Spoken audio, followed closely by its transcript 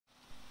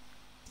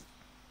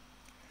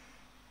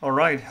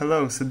Alright,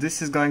 hello. So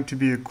this is going to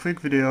be a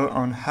quick video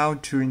on how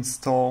to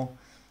install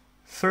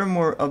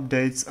firmware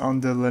updates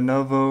on the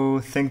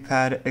Lenovo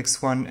ThinkPad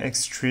X1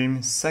 Extreme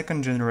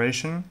 2nd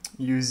generation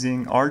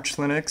using Arch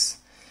Linux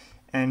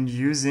and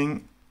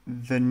using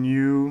the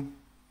new,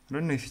 I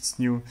don't know if it's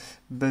new,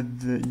 but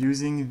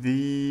using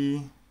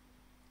the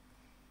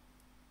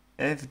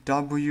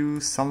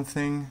FW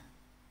something,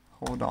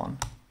 hold on,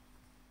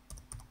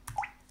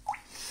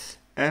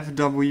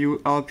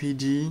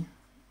 fwupd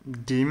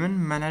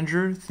daemon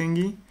manager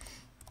thingy.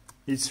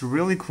 It's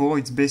really cool.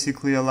 It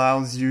basically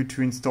allows you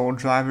to install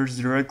drivers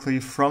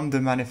directly from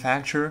the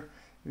manufacturer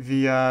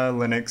via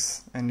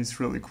Linux, and it's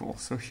really cool.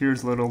 So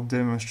here's a little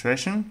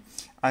demonstration.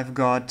 I've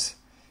got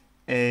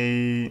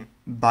a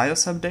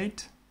BIOS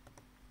update,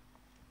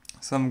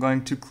 so I'm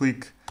going to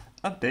click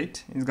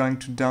update. It's going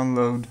to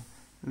download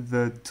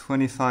the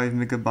 25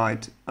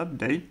 megabyte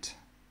update.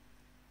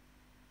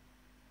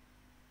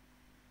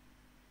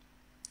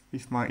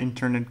 If my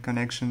internet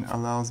connection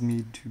allows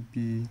me to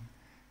be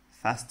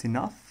fast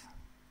enough.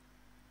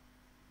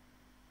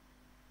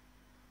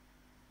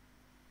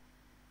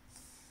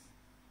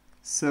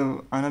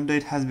 So an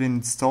update has been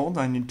installed.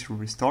 I need to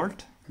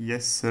restart.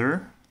 Yes,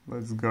 sir.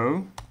 Let's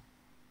go.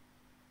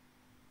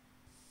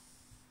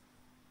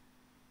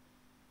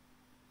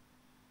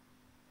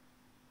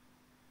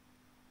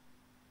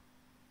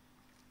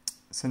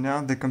 So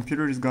now the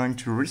computer is going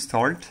to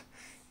restart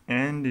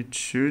and it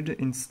should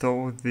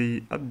install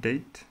the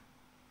update.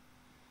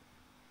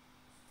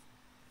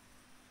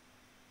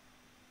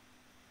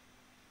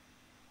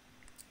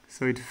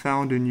 So it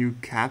found a new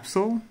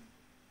capsule.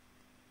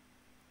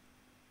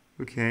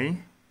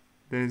 Okay,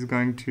 then it's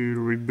going to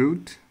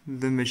reboot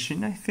the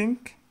machine, I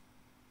think.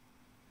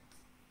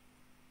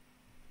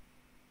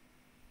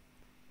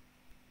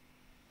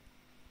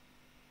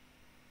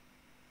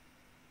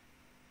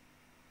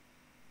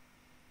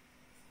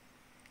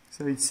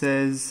 So it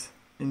says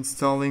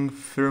installing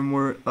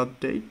firmware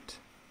update.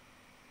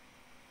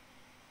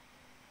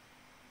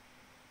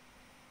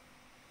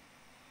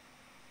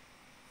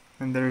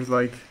 And there's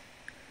like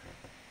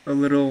a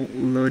little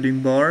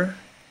loading bar.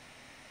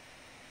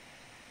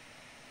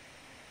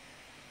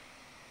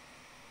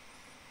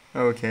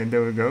 Okay,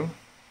 there we go.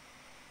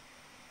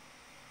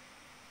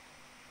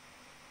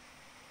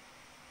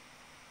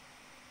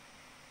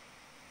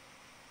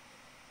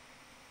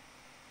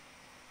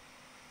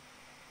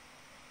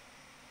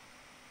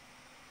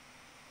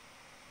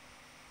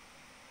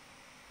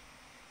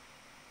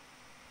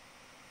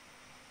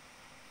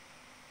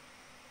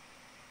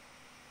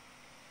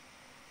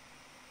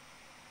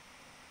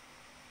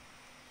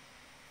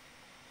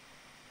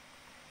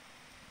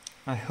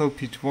 I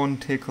hope it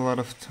won't take a lot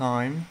of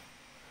time,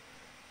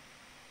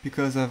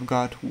 because I've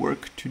got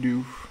work to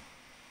do.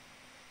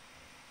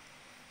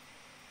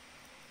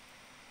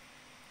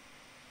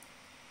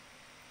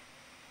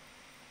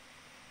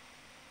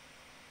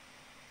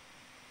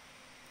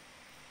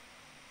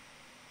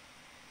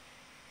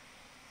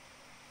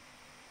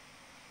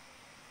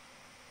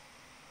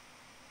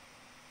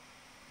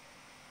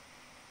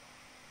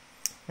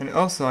 And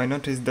also I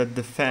noticed that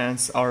the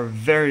fans are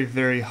very,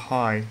 very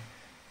high.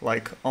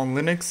 Like on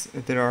Linux,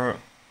 they are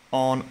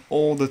on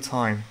all the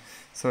time.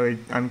 So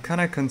I'm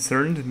kind of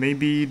concerned.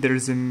 Maybe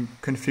there's a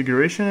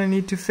configuration I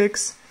need to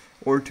fix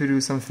or to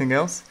do something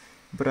else,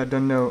 but I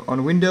don't know.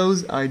 On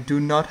Windows, I do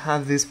not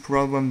have this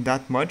problem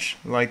that much.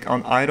 Like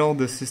on idle,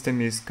 the system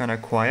is kind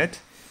of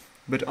quiet,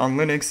 but on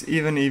Linux,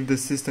 even if the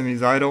system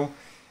is idle,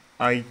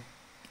 I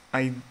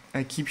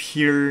keep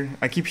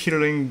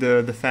hearing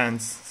the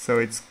fans. So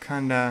it's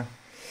kind of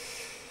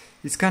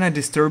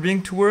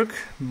disturbing to work,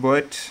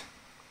 but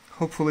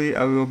hopefully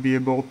I will be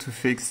able to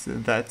fix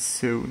that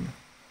soon.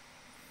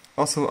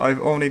 Also, I've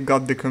only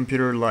got the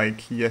computer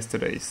like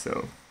yesterday,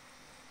 so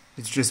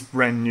it's just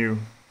brand new.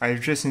 I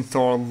just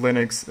installed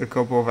Linux a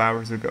couple of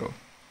hours ago.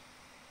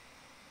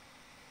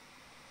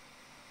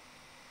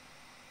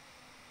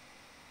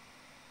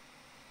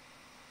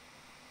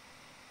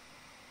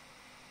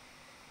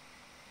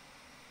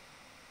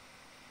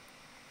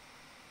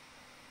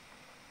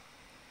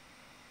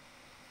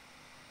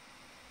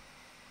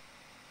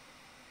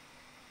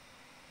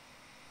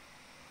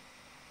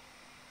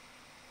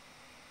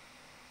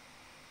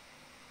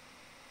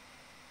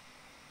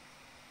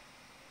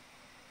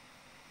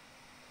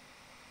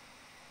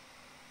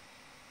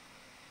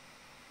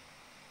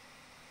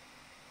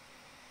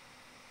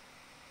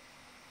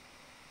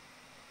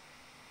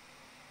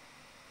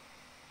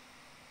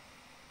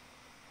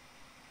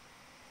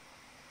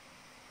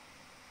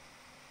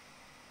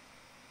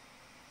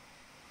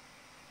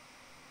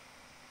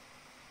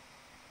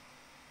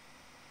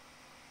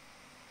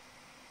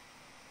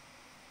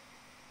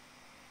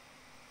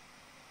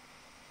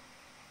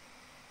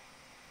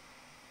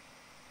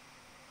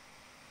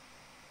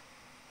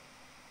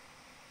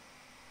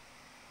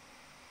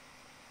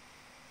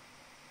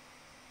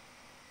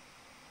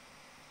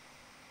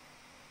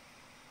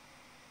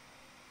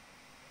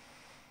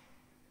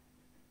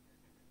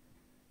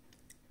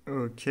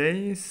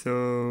 Okay,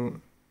 so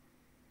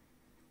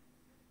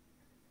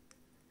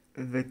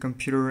the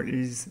computer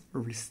is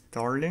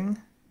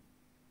restarting.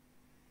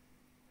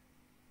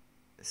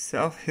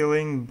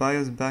 Self-healing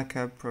BIOS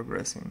backup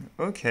progressing.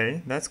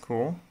 Okay, that's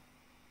cool.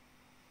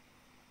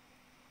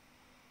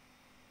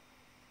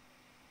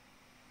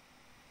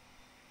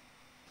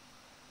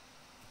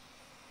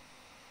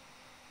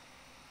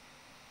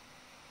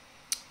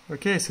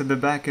 Okay, so the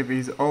backup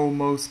is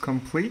almost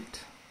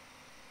complete.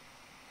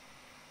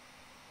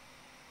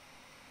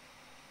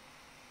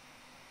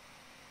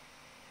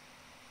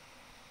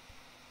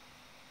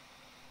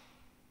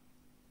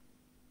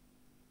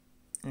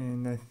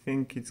 And I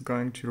think it's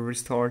going to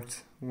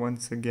restart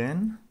once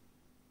again.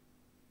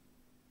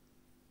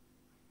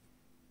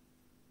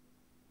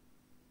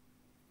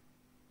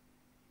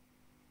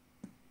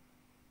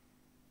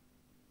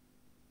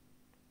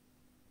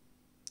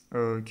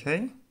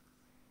 Okay.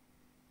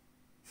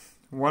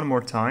 One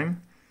more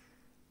time.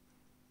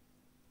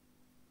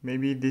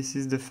 Maybe this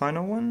is the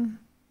final one?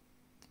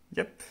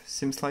 Yep,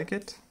 seems like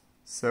it.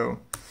 So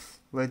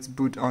let's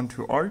boot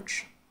onto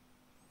Arch.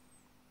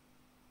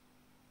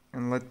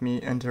 And let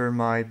me enter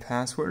my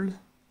password.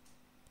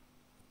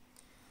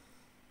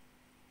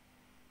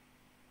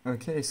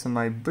 Okay, so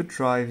my boot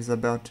drive is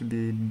about to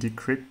be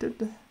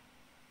decrypted.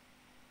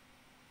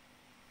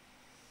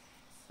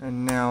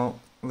 And now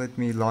let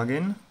me log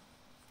in.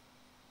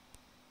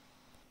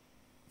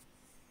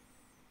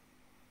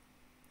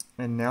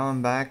 And now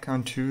I'm back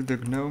onto the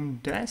GNOME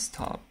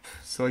desktop.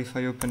 So if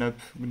I open up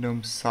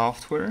GNOME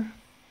software,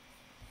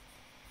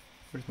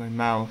 where's my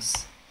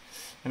mouse?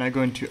 And I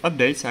go into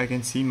updates, I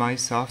can see my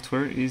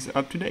software is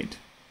up to date.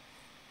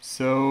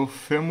 So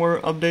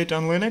firmware update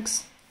on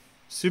Linux,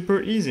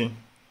 super easy.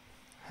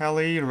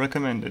 Highly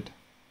recommended.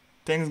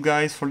 Thanks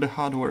guys for the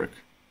hard work.